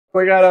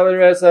We got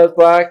Alireza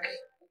black.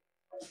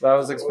 That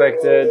was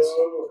expected.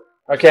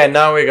 Okay,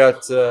 now we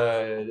got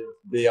the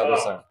other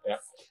side. Yeah.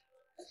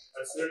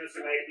 As soon as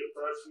you make the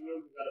first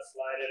move, you gotta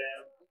slide it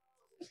in.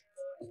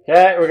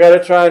 Okay, we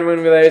gotta try and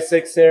win with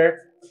a6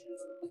 here.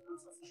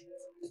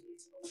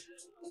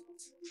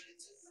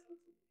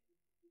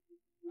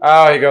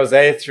 Oh, he goes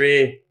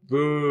a3.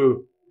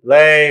 Boo.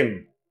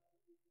 Lame.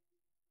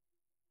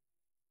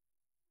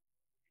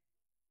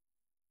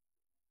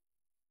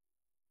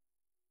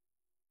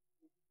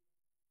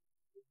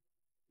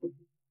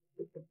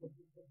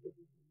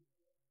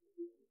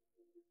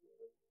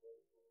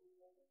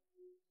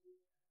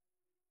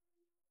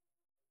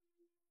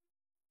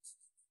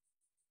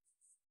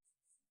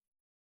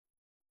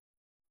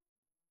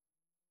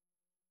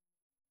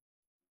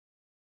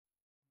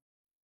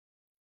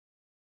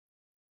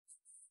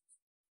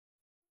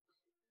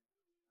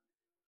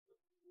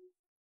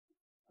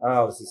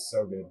 Oh, this is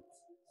so good.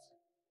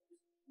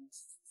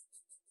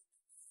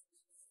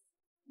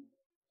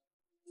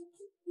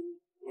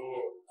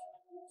 Ooh,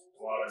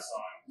 what a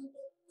song.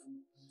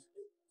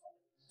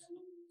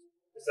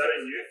 Is that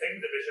a new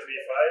thing, the Bishop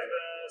E5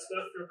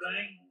 stuff you're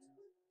playing?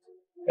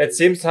 It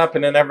seems to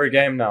happen in every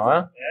game now,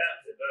 huh? Yeah,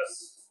 it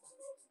does.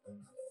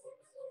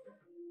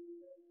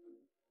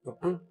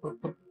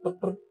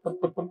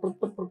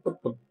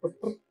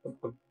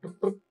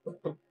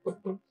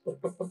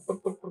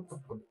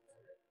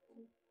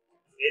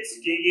 It's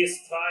Gigi's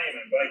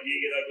time by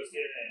Gigi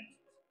D'Agostini.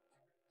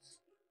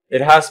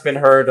 It has been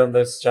heard on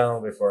this channel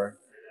before.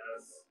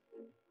 Yes.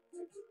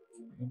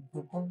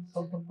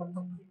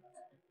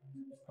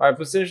 My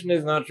position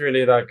is not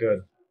really that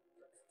good.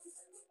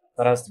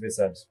 That has to be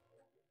said.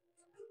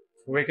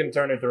 We can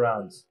turn it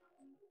around.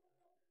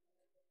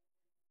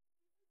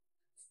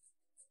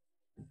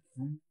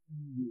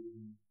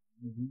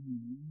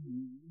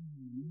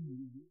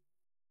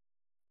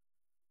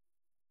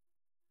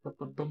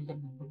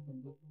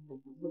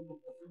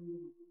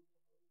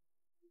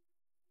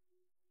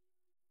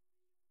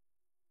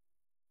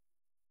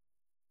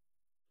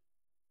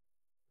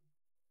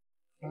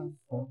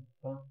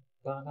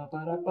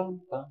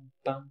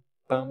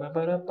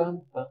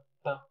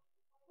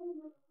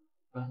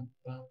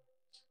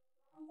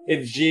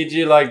 It's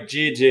GG like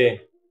GG.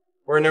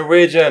 We're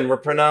Norwegian. We're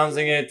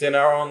pronouncing it in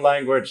our own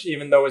language,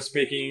 even though we're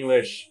speaking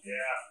English. Yeah.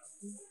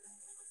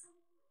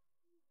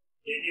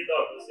 Gigi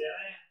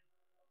D'Agostini?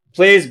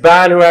 Please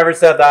ban whoever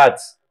said that.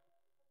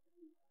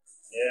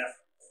 Yeah.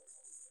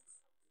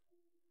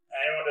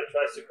 Anyone that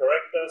tries to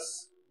correct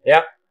us? Yeah.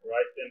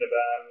 Write in the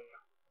ban.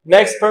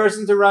 Next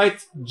person to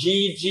write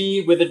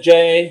GG with a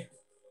J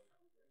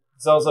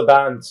is also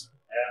banned.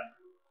 Yeah.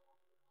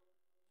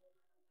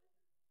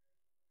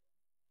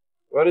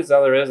 What is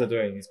Alireza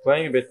doing? He's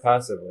playing a bit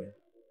passively.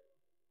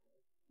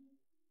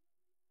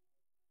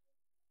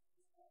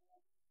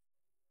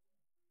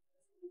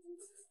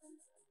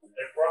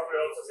 They probably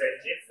also say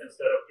GIF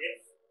instead of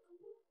GIF.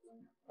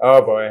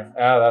 Oh boy.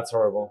 Ah, that's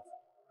horrible.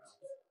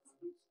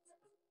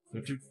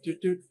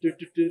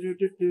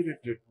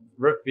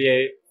 Rook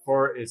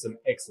b4 is an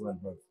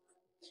excellent move.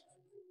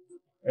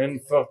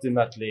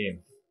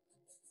 Unfortunately.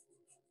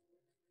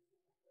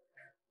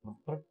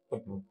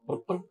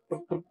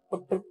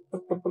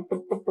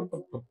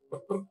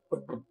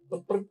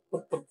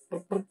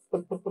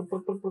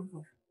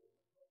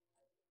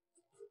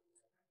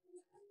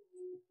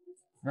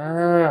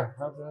 Ah,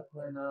 how do I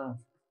play now?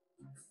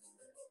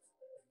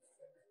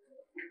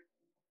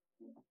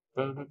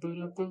 I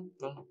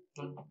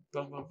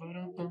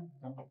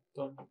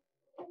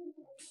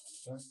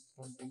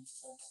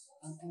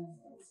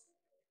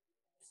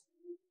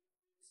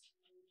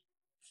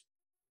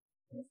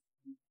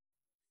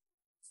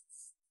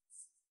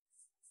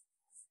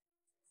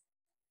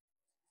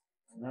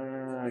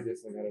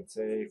guess I gotta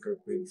take or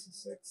queen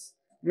c6.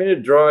 I mean, a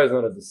draw is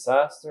not a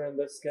disaster in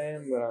this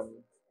game, but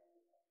I'm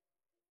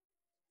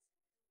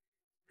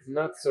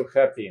not so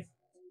happy.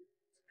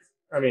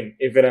 I mean,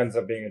 if it ends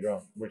up being a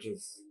draw, which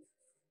is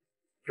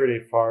pretty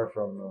far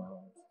from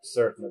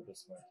certain at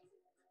this point.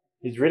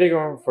 He's really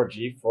going for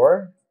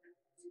g4?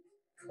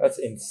 That's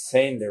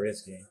insanely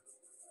risky.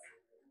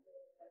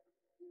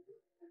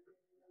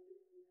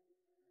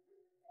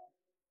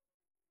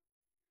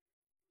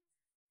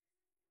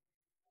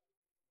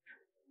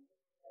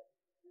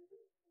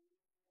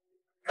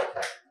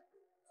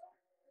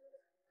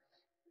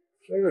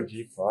 Should I go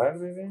g5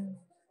 maybe?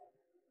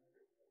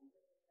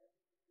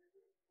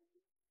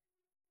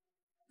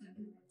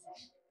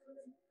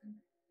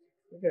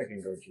 I think I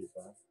can go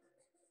g5.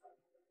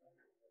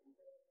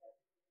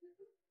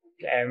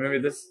 Okay, maybe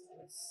this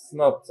is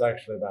not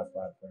actually that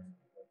bad for him.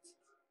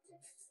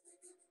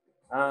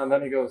 And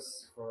then he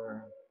goes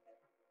for...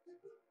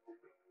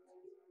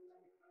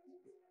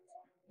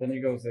 Then he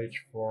goes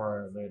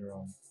h4 later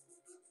on.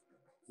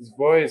 This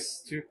boy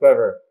is too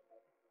clever.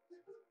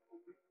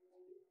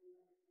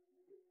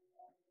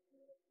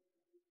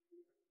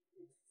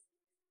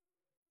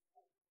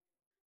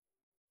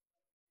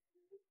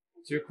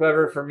 Too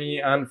clever for me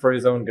and for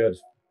his own good.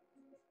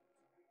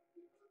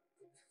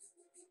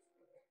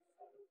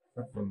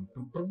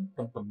 put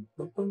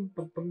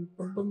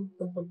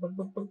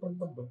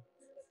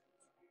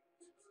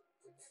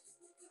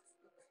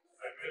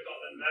on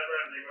the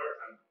never-ending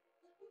version.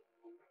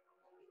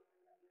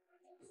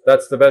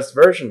 That's the best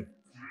version.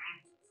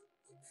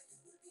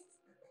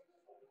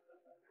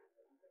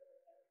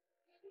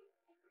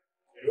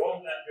 You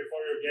won't end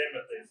before your game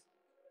at least.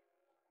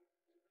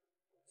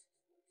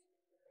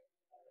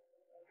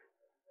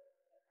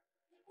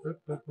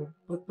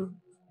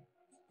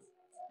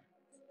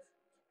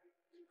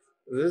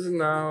 This is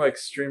now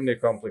extremely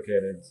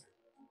complicated.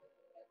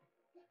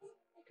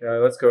 Okay,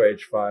 let's go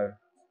h5.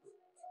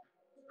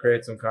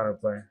 Create some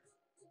counterplay.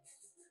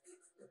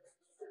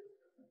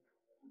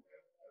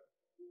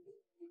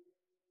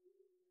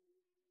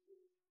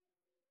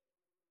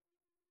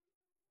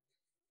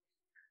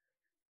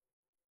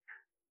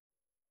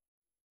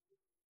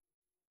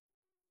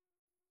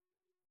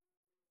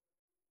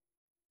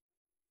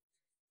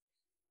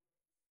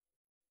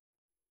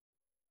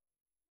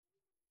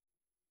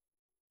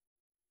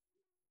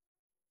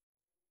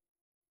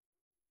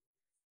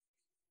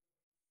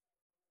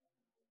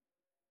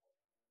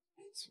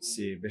 Let's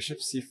see, bishop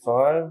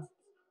c5,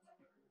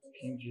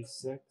 king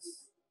g6.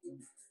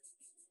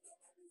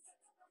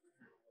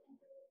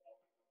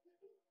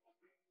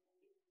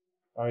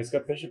 Oh, he's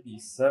got bishop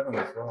e7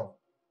 as well,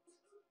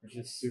 which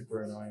is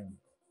super annoying.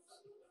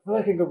 Oh,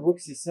 I can go rook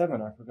c7,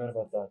 I forgot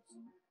about that.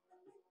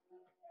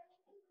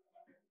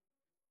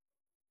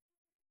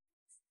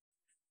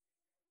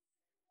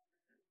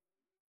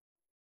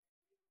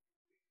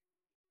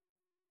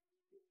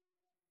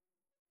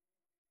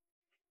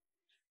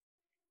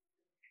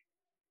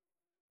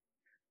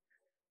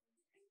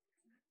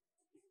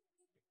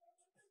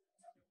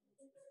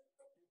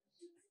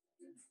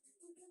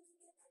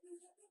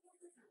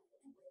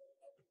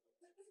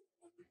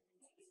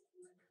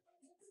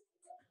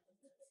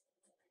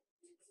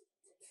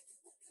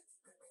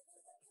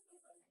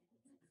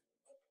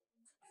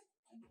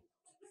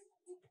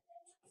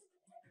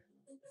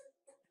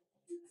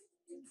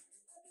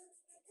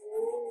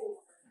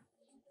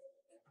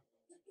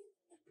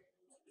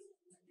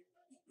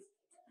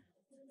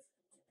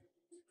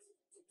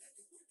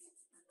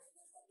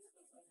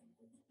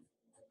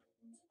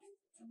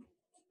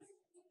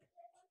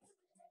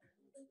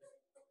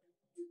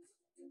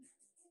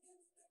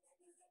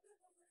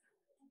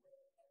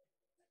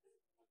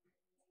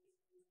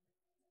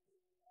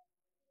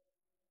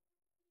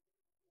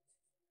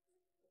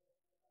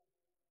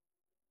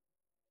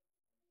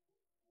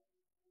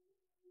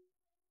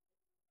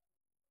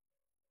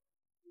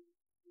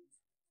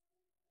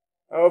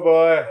 Oh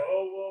boy.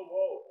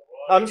 Whoa.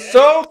 I'm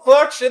so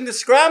clutch in the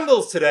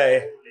scrambles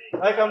today.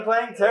 Like I'm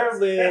playing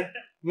terribly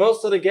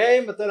most of the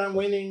game, but then I'm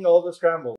winning all the scrambles.